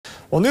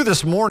Well, new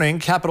this morning,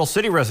 Capital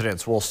City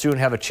residents will soon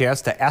have a chance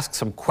to ask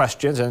some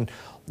questions and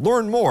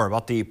learn more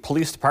about the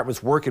police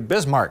department's work at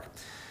Bismarck.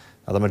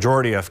 Now, the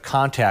majority of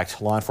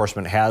contact law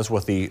enforcement has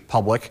with the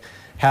public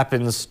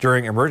happens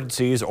during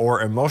emergencies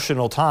or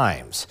emotional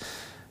times.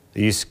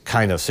 These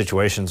kind of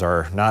situations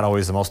are not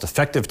always the most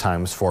effective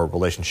times for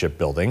relationship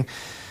building.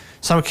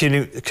 Some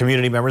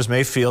community members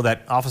may feel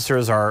that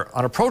officers are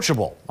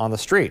unapproachable on the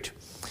street.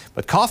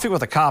 But Coffee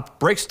with a Cop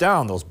breaks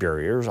down those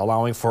barriers,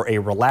 allowing for a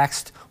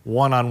relaxed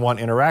one-on-one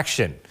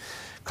interaction.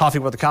 Coffee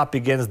with a Cop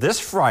begins this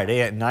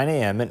Friday at 9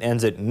 a.m. and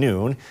ends at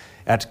noon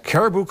at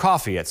Caribou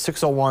Coffee at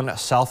 601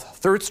 South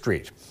 3rd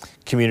Street.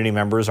 Community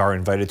members are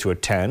invited to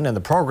attend, and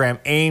the program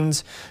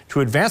aims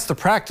to advance the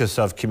practice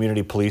of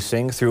community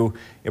policing through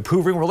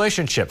improving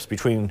relationships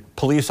between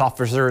police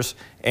officers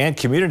and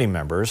community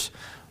members,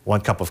 one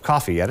cup of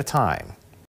coffee at a time.